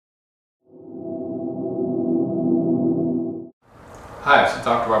Hi, it's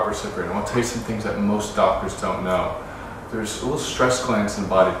Dr. Robert Sickert, and I want to tell you some things that most doctors don't know. There's little stress glands in the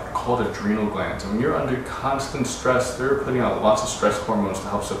body called adrenal glands, and when you're under constant stress, they're putting out lots of stress hormones to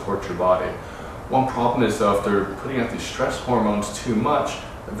help support your body. One problem is though, if they're putting out these stress hormones too much,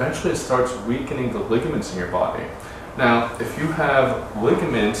 eventually it starts weakening the ligaments in your body. Now, if you have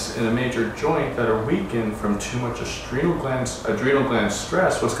ligaments in a major joint that are weakened from too much adrenal gland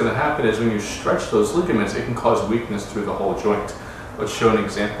stress, what's going to happen is when you stretch those ligaments, it can cause weakness through the whole joint. Let's show an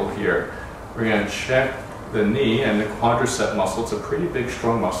example here. We're going to check the knee and the quadricep muscle. It's a pretty big,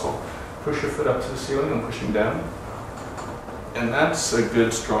 strong muscle. Push your foot up to the ceiling and pushing down. And that's a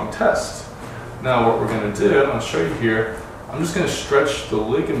good, strong test. Now what we're going to do, and I'll show you here, I'm just going to stretch the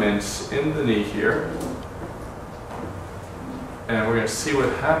ligaments in the knee here. And we're going to see what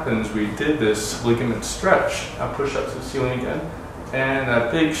happens. We did this ligament stretch. Now push up to the ceiling again. And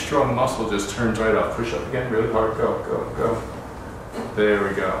that big, strong muscle just turns right off. Push up again, really hard. Go, go, go. There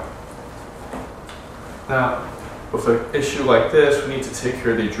we go. Now, with an issue like this, we need to take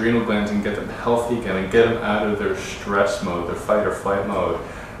care of the adrenal glands and get them healthy again and get them out of their stress mode, their fight or flight mode.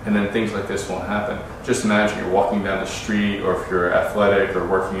 And then things like this won't happen. Just imagine you're walking down the street, or if you're athletic or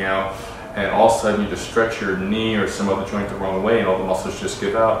working out, and all of a sudden you just stretch your knee or some other joint the wrong way and all the muscles just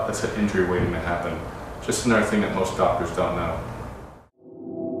give out. That's an injury waiting to happen. Just another thing that most doctors don't know.